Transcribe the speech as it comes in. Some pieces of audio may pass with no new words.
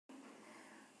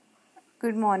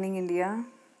Good morning, India.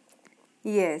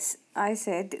 Yes, I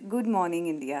said good morning,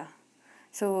 India.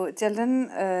 So, children,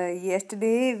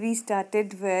 yesterday we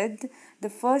started with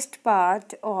the first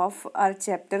part of our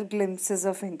chapter Glimpses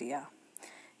of India,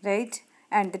 right?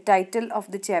 And the title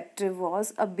of the chapter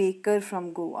was A Baker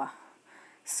from Goa.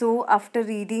 So, after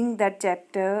reading that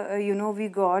chapter, we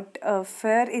got a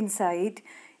fair insight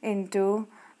into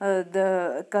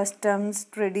the customs,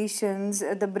 traditions,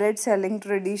 the bread selling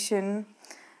tradition,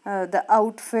 the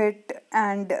outfit,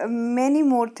 and many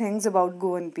more things about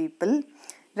Goan people,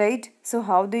 right? So,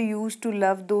 how they used to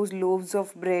love those loaves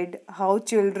of bread, how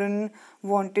children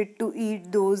wanted to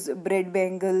eat those bread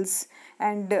bangles,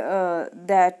 and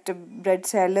that bread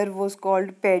seller was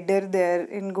called Pedder there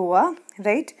in Goa,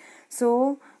 right?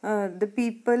 So, the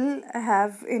people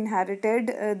have inherited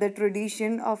the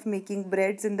tradition of making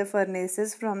breads in the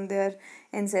furnaces from their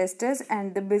ancestors,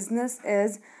 and the business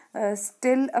is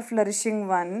still a flourishing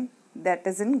one that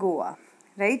is in Goa,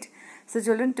 right? So,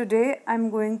 children, today I'm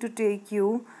going to take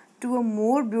you to a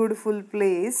more beautiful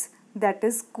place that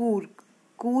is Coorg.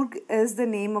 Coorg is the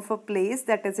name of a place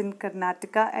that is in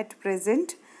Karnataka at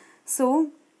present.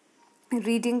 So,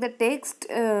 reading the text,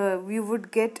 you would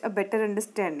get a better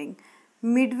understanding.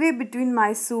 Midway between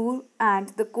Mysore and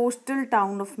the coastal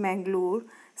town of Mangalore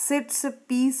sits a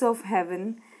piece of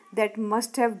heaven that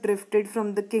must have drifted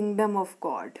from the kingdom of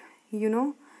God.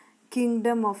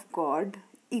 Kingdom of God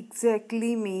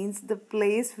exactly means the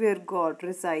place where God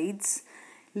resides,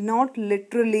 not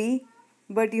literally,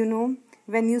 but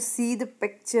when you see the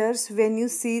pictures, when you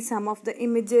see some of the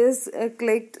images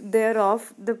clicked there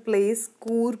of the place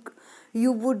Coorg,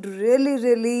 you would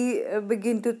really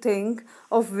begin to think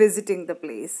of visiting the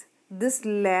place. This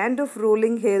land of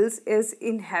rolling hills is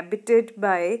inhabited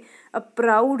by a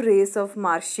proud race of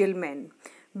martial men,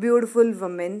 beautiful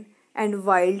women, and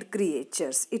wild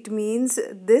creatures. It means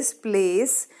this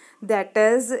place that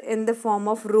is in the form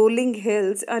of rolling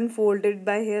hills, unfolded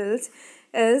by hills,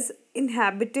 is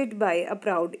inhabited by a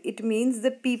proud. It means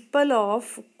the people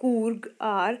of Coorg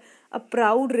are a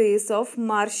proud race of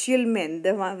martial men,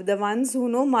 the ones who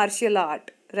know martial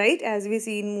art, right? As we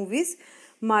see in movies,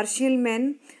 martial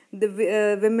men,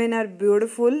 the women are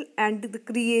beautiful, and the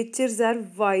creatures are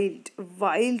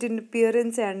wild in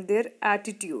appearance and their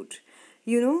attitude.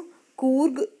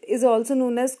 Coorg is also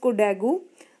known as Kodagu.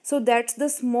 So that's the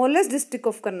smallest district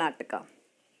of Karnataka.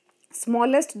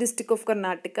 Smallest district of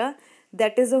Karnataka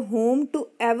that is a home to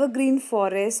evergreen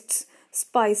forests,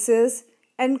 spices,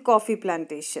 and coffee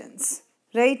plantations.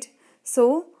 Right?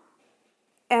 So,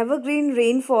 evergreen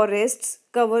rainforests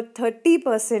cover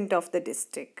 30% of the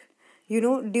district.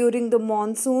 During the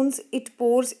monsoons, it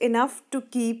pours enough to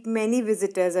keep many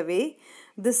visitors away.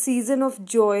 The season of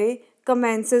joy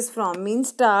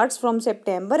starts from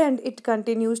September and it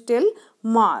continues till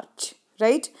March,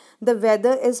 right? The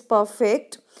weather is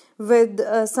perfect with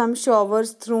some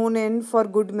showers thrown in for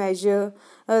good measure.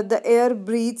 The air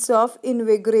breathes of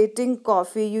invigorating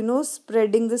coffee,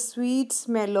 spreading the sweet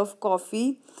smell of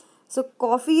coffee. So,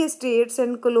 coffee estates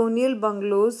and colonial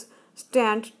bungalows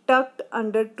stand tucked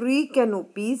under tree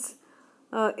canopies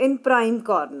in prime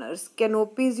corners.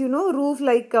 Canopies,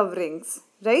 roof-like coverings,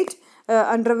 right?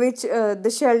 Under which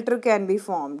the shelter can be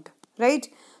formed, right?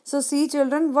 So, see,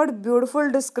 children, what beautiful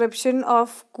description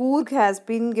of Coorg has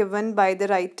been given by the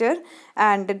writer,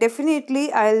 and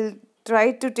definitely I'll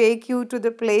try to take you to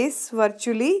the place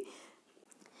virtually.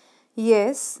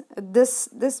 Yes, this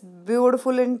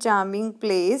beautiful and charming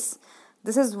place,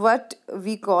 this is what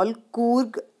we call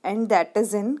Coorg, and that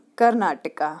is in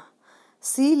Karnataka.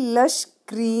 See, lush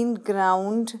green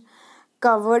ground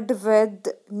covered with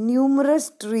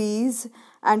numerous trees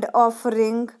and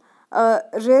offering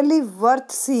really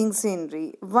worth seeing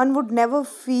scenery. One would never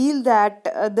feel that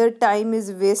their time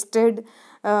is wasted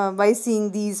by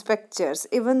seeing these pictures.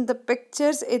 Even the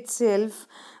pictures itself,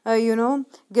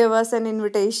 give us an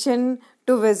invitation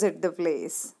to visit the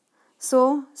place.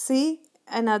 So, see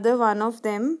another one of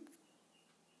them,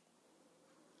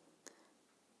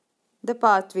 the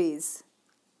pathways.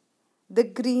 The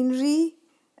greenery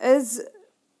is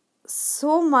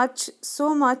so much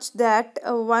that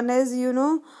one is,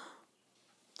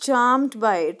 charmed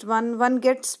by it. One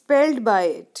gets spelled by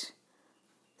it.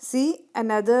 See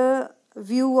another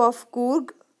view of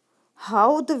Coorg,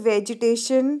 how the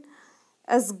vegetation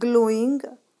is glowing,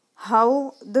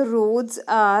 how the roads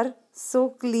are so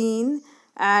clean,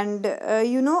 and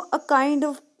a kind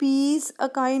of peace, a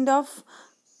kind of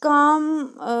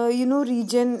calm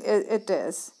region it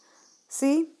is.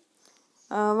 See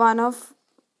one of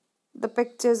the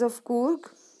pictures of Coorg,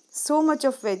 so much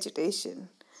of vegetation.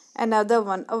 Another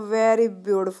one, a very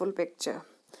beautiful picture.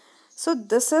 So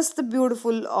this is the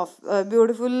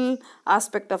beautiful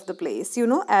aspect of the place. You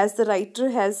know, as the writer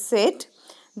has said,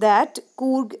 that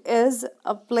Coorg is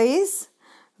a place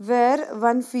where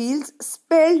one feels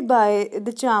spelled by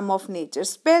the charm of nature,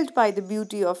 spelled by the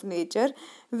beauty of nature.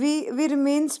 We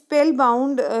remain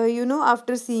spellbound,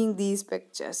 after seeing these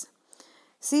pictures.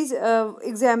 See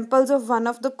examples of one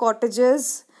of the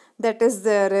cottages that is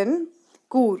there in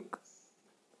Coorg.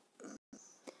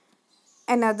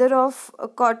 Another of a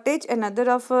cottage,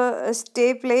 another of a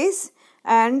stay place,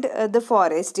 and the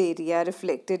forest area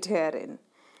reflected herein.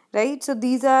 Right? So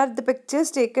these are the pictures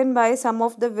taken by some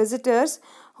of the visitors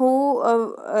who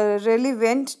really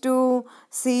went to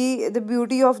see the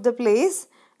beauty of the place,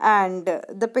 and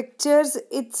the pictures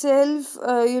itself,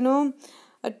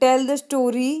 tell the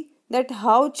story that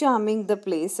how charming the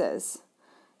place is.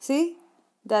 See,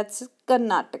 that's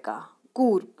Karnataka,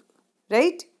 Coorg,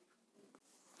 right?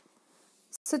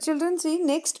 So children, see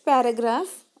next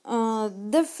paragraph.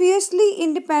 The fiercely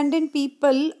independent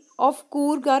people of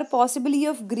Coorg are possibly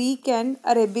of Greek and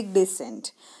Arabic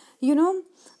descent. You know,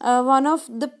 one of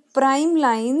the prime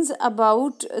lines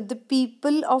about the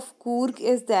people of Coorg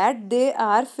is that they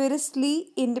are fiercely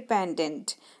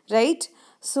independent, right?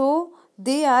 So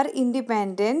they are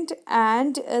independent,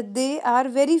 and they are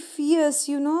very fierce,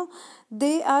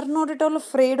 they are not at all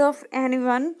afraid of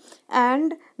anyone,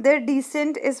 and their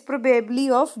descent is probably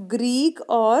of Greek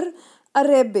or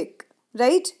Arabic,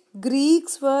 right?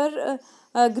 Greeks are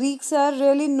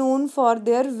really known for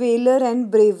their valor and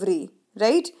bravery,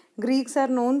 right? Greeks are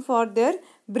known for their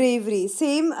bravery,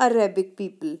 same Arabic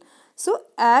people. So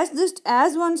as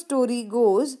one story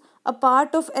goes, a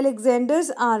part of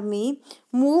Alexander's army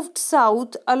moved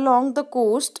south along the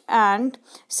coast and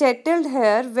settled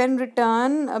here when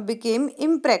return became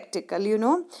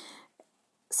impractical.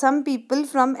 Some people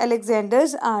from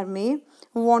Alexander's army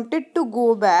wanted to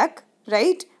go back,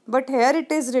 right? But here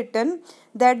it is written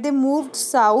that they moved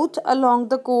south along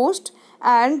the coast.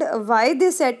 And why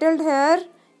they settled here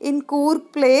in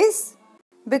Coorg place?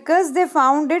 Because they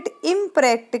found it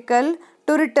impractical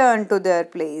to return to their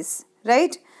place,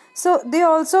 right? So they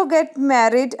also get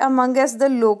married among us the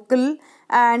local,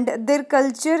 and their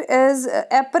culture is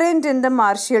apparent in the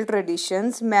martial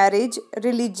traditions, marriage,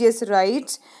 religious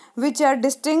rites, which are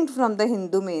distinct from the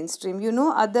Hindu mainstream.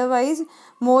 Otherwise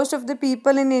most of the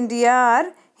people in India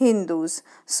are Hindus.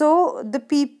 So the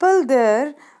people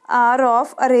there are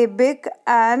of Arabic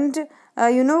and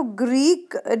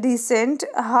Greek descent.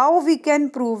 How we can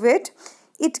prove it?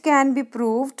 It can be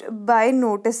proved by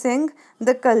noticing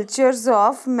the cultures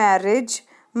of marriage,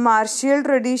 martial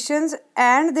traditions,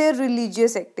 and their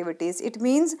religious activities. It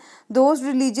means those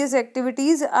religious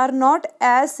activities are not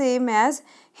as same as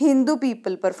Hindu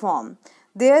people perform.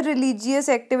 Their religious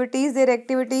activities, their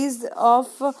activities of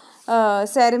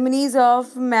ceremonies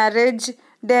of marriage,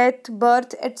 death,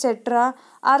 birth, etc.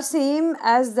 are same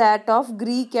as that of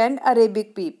Greek and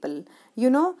Arabic people.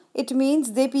 It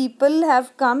means they people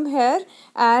have come here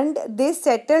and they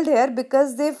settled here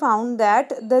because they found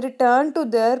that the return to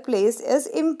their place is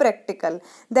impractical.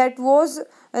 That was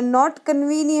not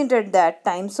convenient at that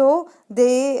time. So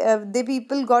they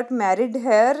people got married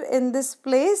here in this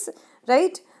place,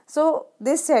 right? So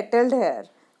they settled here.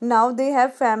 Now they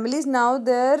have families. Now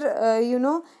their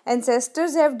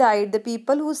ancestors have died. The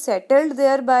people who settled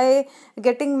there by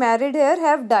getting married here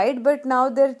have died, but now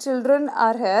their children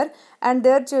are here, and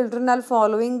their children are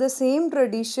following the same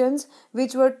traditions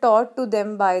which were taught to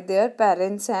them by their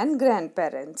parents and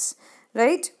grandparents,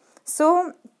 right?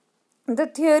 So the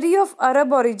theory of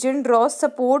Arab origin draws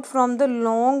support from the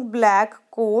long black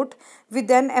coat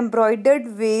with an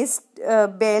embroidered waist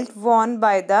belt worn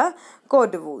by the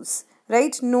Cordovos,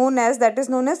 right? That is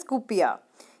known as kupia.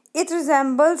 It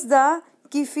resembles the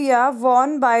kifia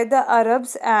worn by the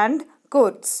Arabs and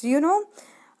Kurds.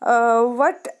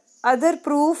 What other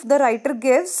proof the writer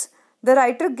gives? The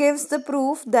writer gives the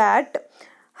proof that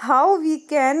how we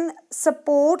can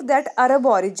support that Arab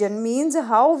origin, means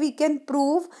how we can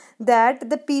prove that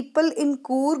the people in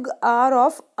Coorg are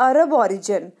of Arab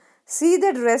origin. See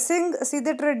the dressing, see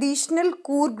the traditional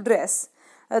Coorg dress.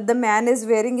 The man is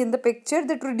wearing in the picture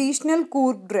the traditional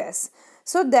Coorg dress.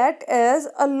 So that is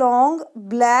a long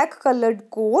black colored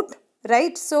coat,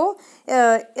 right? So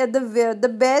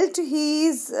the belt he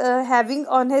is having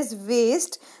on his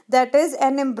waist, that is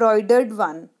an embroidered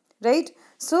one, right?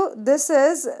 So this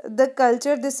is the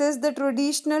culture, this is the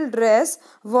traditional dress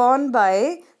worn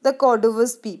by the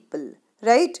Cordovos people,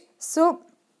 right? So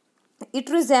it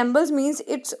resembles, means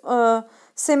it's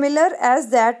similar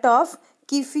as that of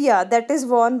kifia, that is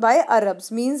worn by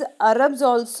Arabs. Means Arabs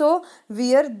also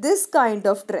wear this kind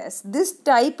of dress, this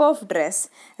type of dress,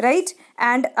 right?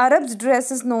 And Arabs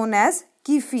dress is known as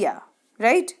kifia,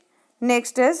 right?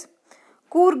 Next is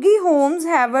Coorgi homes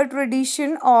have a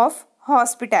tradition of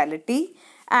hospitality,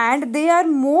 and they are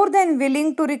more than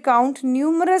willing to recount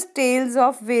numerous tales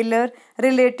of valor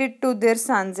related to their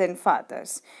sons and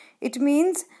fathers. It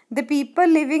means the people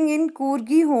living in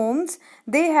Coorgi homes,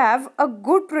 they have a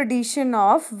good tradition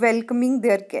of welcoming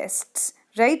their guests,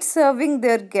 right? Serving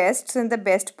their guests in the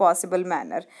best possible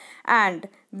manner. And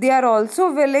they are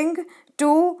also willing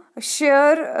to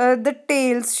share the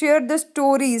tales, share the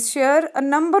stories, share a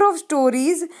number of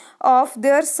stories of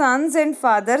their sons and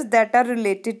fathers that are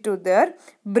related to their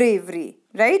bravery,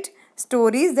 right?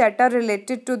 Stories that are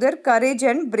related to their courage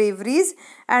and braveries,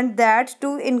 and that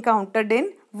too encountered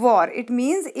in war. It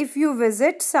means if you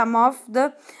visit some of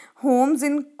the homes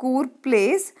in Coorg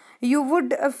place, you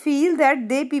would feel that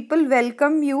they people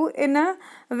welcome you in a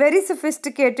very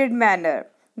sophisticated manner.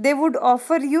 They would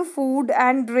offer you food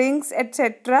and drinks,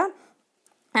 etc.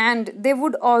 And they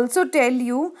would also tell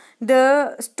you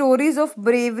the stories of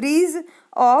braveries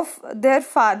of their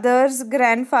fathers,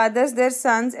 grandfathers, their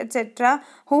sons, etc.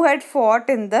 who had fought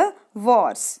in the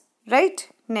wars, right?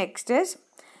 Next is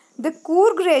the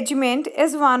Coorg regiment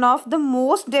is one of the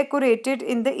most decorated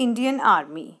in the Indian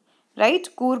army, right?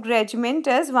 Coorg regiment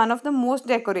is one of the most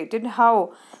decorated.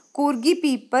 How? Coorgi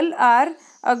people are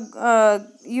a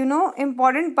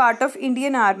important part of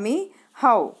Indian army.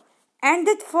 How? And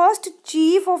the first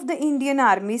chief of the Indian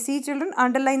army, see children,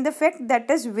 underline the fact that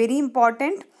is very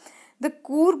important. The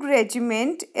Coorg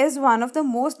regiment is one of the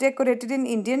most decorated in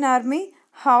Indian army.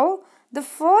 How? The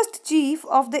first chief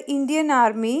of the Indian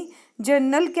army,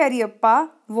 General Cariappa,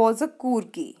 was a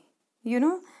Coorgi.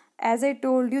 As I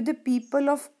told you, the people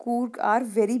of Coorg are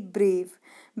very brave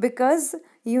because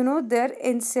their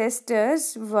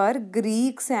ancestors were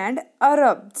Greeks and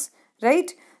Arabs,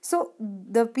 right? So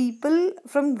the people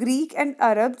from Greek and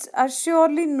Arabs are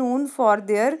surely known for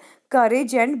their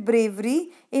courage and bravery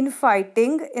in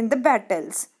fighting in the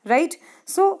battles, right?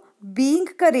 So being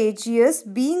courageous,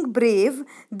 being brave,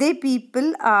 they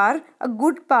people are a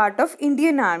good part of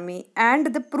Indian army.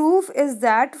 And the proof is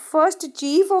that first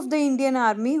chief of the Indian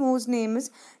army, whose name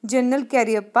is General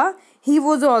Cariappa, he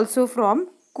was also from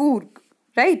Coorg,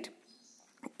 right?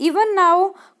 Even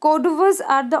now, Koduvas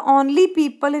are the only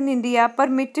people in India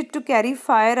permitted to carry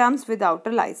firearms without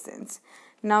a license.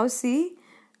 Now see,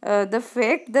 the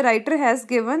fact the writer has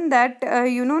given that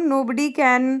nobody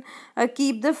can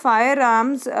keep the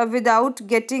firearms without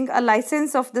getting a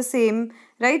license of the same,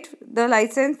 right? The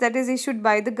license that is issued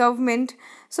by the government.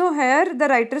 So here the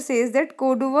writer says that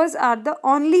Koduvas are the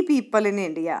only people in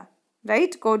India,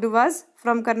 right? Koduvas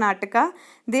from Karnataka,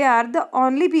 they are the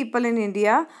only people in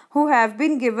India who have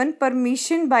been given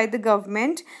permission by the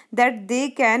government that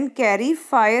they can carry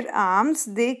firearms,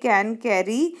 they can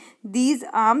carry these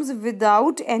arms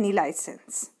without any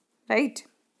license, right?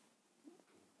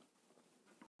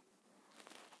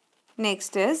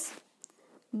 Next is,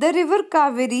 the river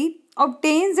Kaveri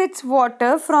obtains its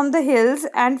water from the hills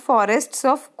and forests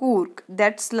of Coorg.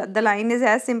 That's the line is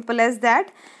as simple as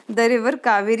that. The river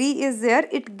Kaveri is there.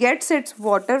 It gets its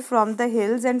water from the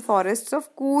hills and forests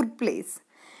of Coorg place.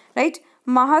 Right?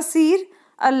 Mahasir,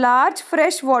 a large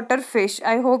freshwater fish,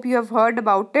 I hope you have heard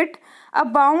about it,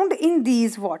 abound in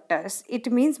these waters.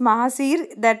 It means Mahasir,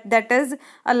 that is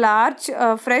a large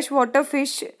freshwater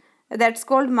fish that's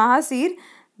called Mahasir.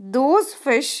 Those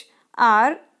fish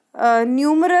are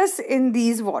numerous in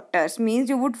these waters. Means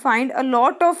you would find a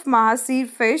lot of Mahasir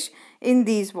fish in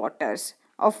these waters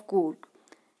of Coorg.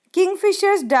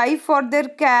 Kingfishers dive for their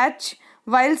catch,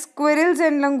 while squirrels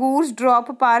and langurs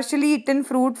drop partially eaten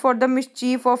fruit for the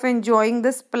mischief of enjoying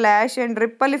the splash and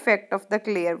ripple effect of the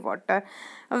clear water.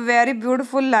 A very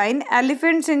beautiful line.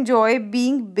 Elephants enjoy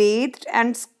being bathed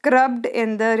and scrubbed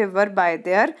in the river by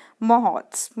their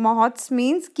mahots. Mahots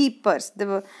means keepers,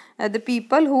 the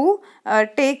people who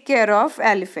take care of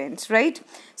elephants, right?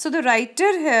 So the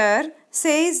writer here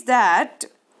says that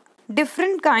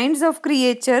different kinds of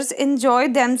creatures enjoy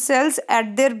themselves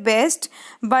at their best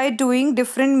by doing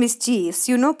different mischiefs.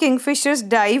 Kingfishers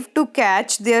dive to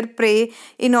catch their prey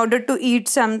in order to eat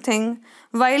something.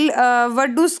 While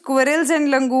what do squirrels and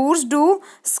langurs do?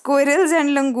 Squirrels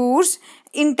and langurs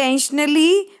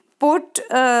intentionally put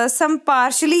some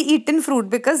partially eaten fruit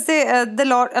because a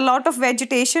lot of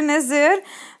vegetation is there,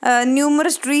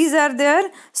 numerous trees are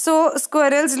there, so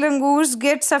squirrels, langurs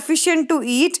get sufficient to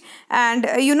eat, and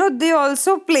they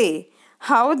also play.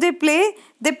 How they play?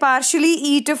 They partially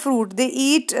eat a fruit. They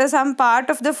eat some part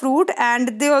of the fruit,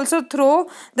 and they also throw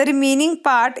the remaining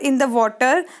part in the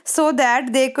water so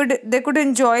that they could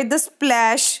enjoy the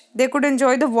splash. They could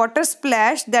enjoy the water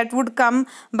splash that would come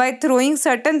by throwing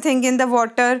certain thing in the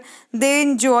water. They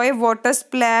enjoy water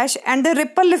splash, and the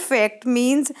ripple effect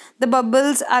means the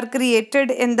bubbles are created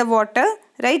in the water,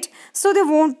 right? So they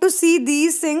want to see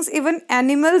these things. Even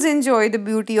animals enjoy the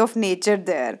beauty of nature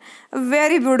there. A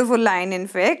very beautiful line, in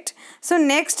fact. So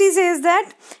next he says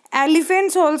that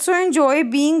elephants also enjoy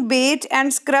being bathed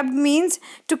and scrubbed, means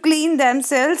to clean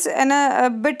themselves in a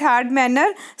bit hard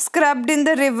manner, scrubbed in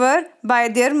the river by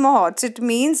their mahots. It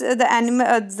means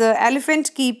the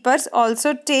elephant keepers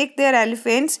also take their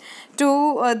elephants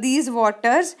to these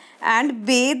waters and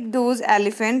bathe those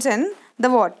elephants in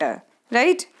the water,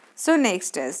 right? So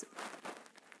next is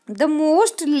the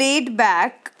most laid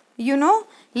back.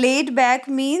 Laid back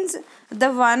means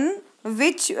the one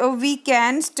which we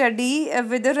can study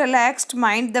with a relaxed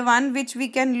mind, the one which we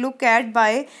can look at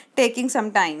by taking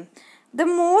some time. The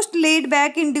most laid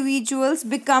back individuals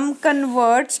become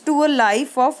converts to a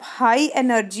life of high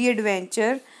energy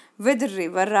adventure with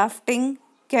river rafting,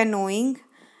 canoeing,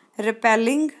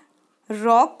 rappelling,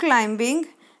 rock climbing,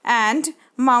 and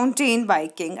mountain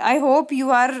biking. I hope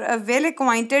you are well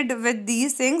acquainted with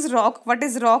these things. What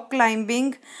is rock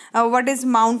climbing? What is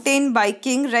mountain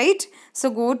biking, right? So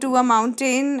go to a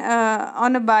mountain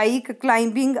on a bike,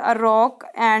 climbing a rock,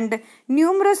 and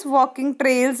numerous walking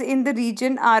trails in the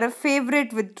region are a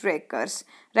favorite with trekkers,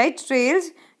 right? Trails,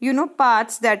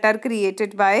 paths that are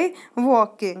created by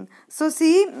walking. So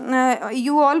see,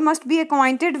 you all must be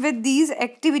acquainted with these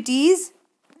activities.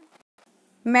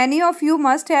 Many of you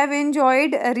must have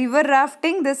enjoyed river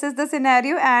rafting. This is the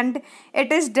scenario, and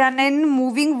it is done in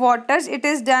moving waters. It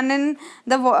is done in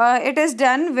it is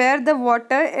done where the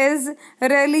water is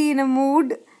really in a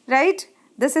mood, right?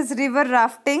 This is river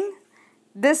rafting.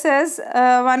 This is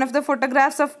one of the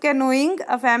photographs of canoeing.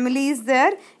 A family is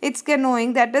there. It's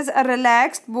canoeing. That is a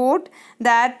relaxed boat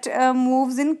that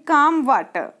moves in calm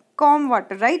water,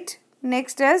 right?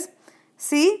 Next is,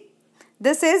 see,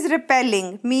 this is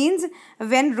rappelling, means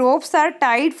when ropes are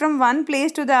tied from one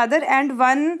place to the other and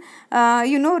one,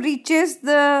 reaches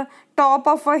the top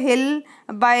of a hill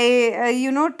by,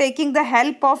 taking the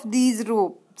help of these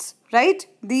ropes, right?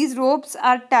 These ropes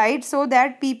are tied so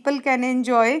that people can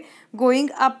enjoy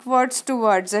going upwards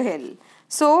towards a hill.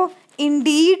 So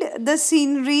indeed, the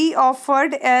scenery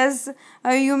offered is,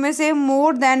 you may say,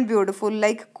 more than beautiful.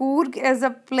 Like Coorg is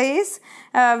a place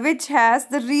which has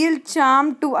the real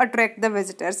charm to attract the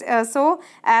visitors. So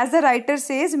as the writer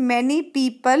says, many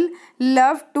people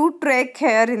love to trek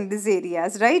here in these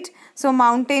areas, right? So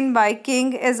mountain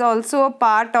biking is also a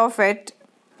part of it.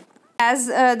 As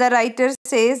the writer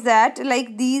says that,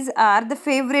 like, these are the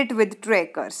favorite with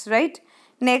trekkers, right?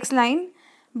 Next line.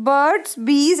 Birds,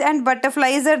 bees and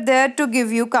butterflies are there to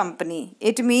give you company.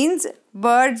 It means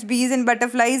birds, bees and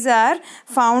butterflies are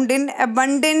found in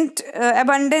abundance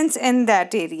in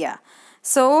that area.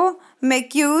 So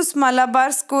macaws,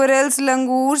 Malabar squirrels,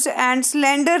 langurs and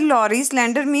slender lories.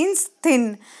 Slender means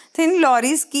thin. Thin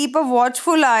lories keep a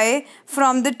watchful eye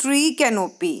from the tree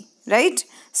canopy, right?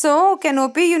 So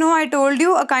canopy, I told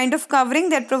you, a kind of covering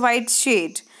that provides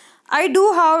shade. I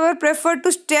do, however, prefer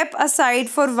to step aside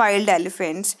for wild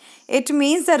elephants. It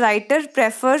means the writer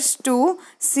prefers to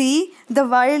see the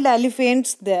wild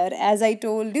elephants there. As I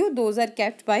told you, those are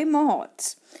kept by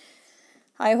mahots.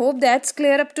 I hope that's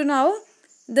clear up to now.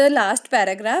 The last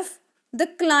paragraph. The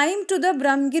climb to the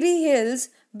Brahmagiri hills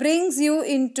brings you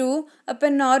into a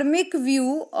panoramic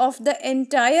view of the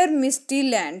entire misty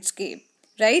landscape,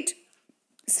 right?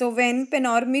 So when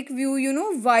panoramic view,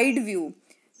 wide view.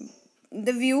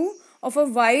 The view of a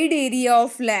wide area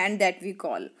of land that we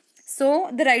call. So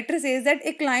the writer says that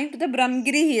a climb to the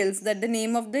Brahmagiri hills, that the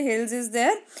name of the hills is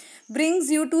there,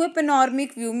 brings you to a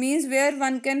panoramic view, means where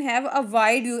one can have a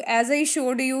wide view, as I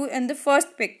showed you in the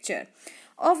first picture,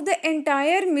 of the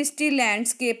entire misty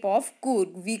landscape of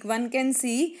Coorg. One can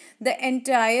see the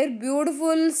entire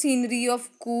beautiful scenery of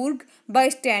Coorg by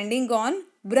standing on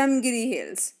Brahmagiri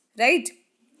hills, right?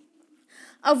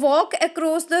 A walk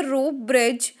across the rope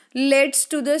bridge leads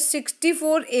to the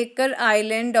 64-acre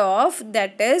island of,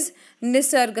 that is,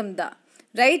 Nisargadaam,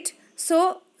 right?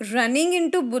 So running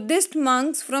into Buddhist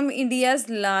monks from India's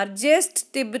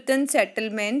largest Tibetan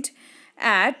settlement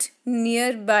at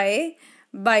nearby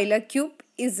Bailakup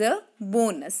is a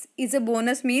bonus. Is a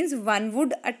bonus means one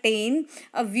would attain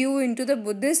a view into the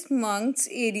Buddhist monks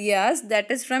areas, that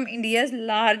is from India's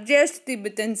largest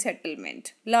Tibetan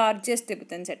settlement,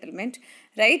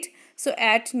 right? So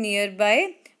at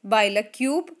nearby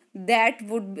Bailakup, that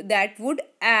would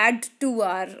add to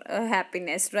our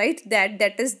happiness, right?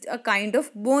 That is a kind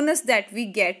of bonus that we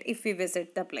get if we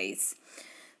visit the place.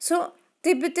 So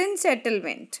Tibetan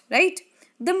settlement, right?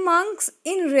 The monks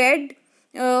in red,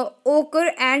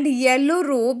 ochre and yellow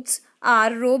robes,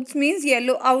 are robes means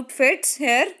yellow outfits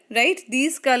here, right?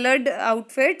 These colored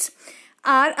outfits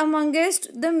are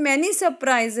amongst the many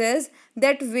surprises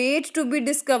that wait to be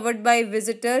discovered by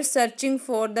visitors searching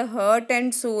for the heart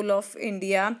and soul of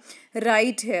India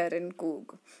right here in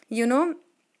Coorg. You know,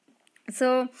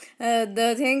 so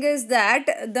the thing is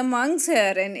that the monks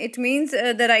here, and it means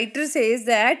the writer says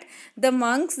that the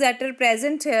monks that are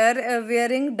present here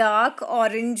wearing dark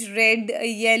orange, red,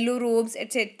 yellow robes,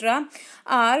 etc.,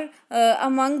 are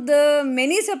among the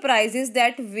many surprises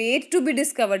that wait to be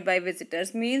discovered by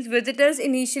visitors. Means visitors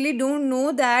initially don't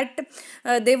know that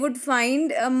they would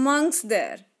find monks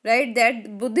there, right?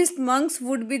 That Buddhist monks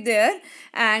would be there.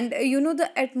 And the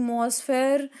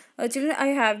atmosphere, children, I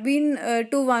have been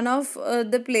to one of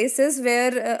the places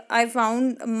where I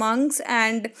found monks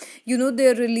and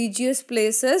their religious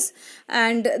places,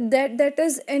 and that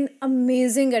is an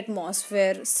amazing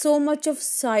atmosphere. So much of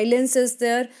silence is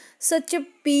there, such a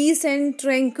peace and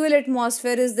tranquil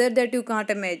atmosphere is there that you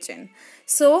can't imagine.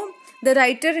 So the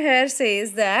writer here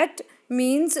says that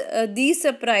means these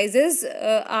surprises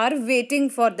are waiting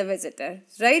for the visitor,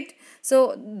 right?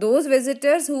 So those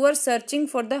visitors who are searching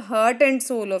for the heart and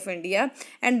soul of India,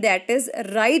 and that is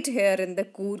right here in the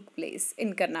Coorg place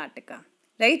in Karnataka,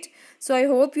 right? So I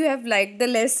hope you have liked the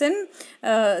lesson.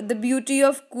 The beauty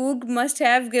of Coorg must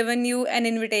have given you an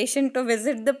invitation to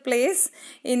visit the place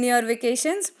in your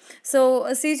vacations.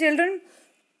 So see children,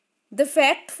 the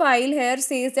fact file here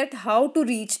says that how to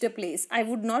reach the place. I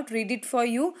would not read it for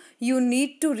you. You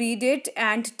need to read it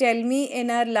and tell me in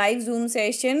our live Zoom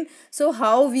session, so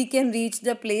how we can reach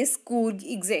the place Coorg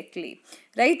exactly,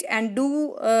 right? And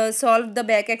do solve the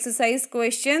back exercise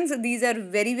questions. These are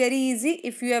very easy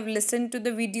if you have listened to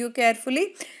the video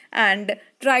carefully, and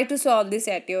try to solve this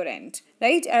at your end,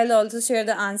 right? I'll also share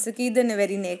the answer key the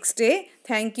very next day.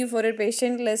 Thank you for your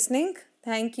patient listening.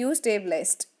 Thank you. Stay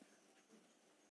blessed.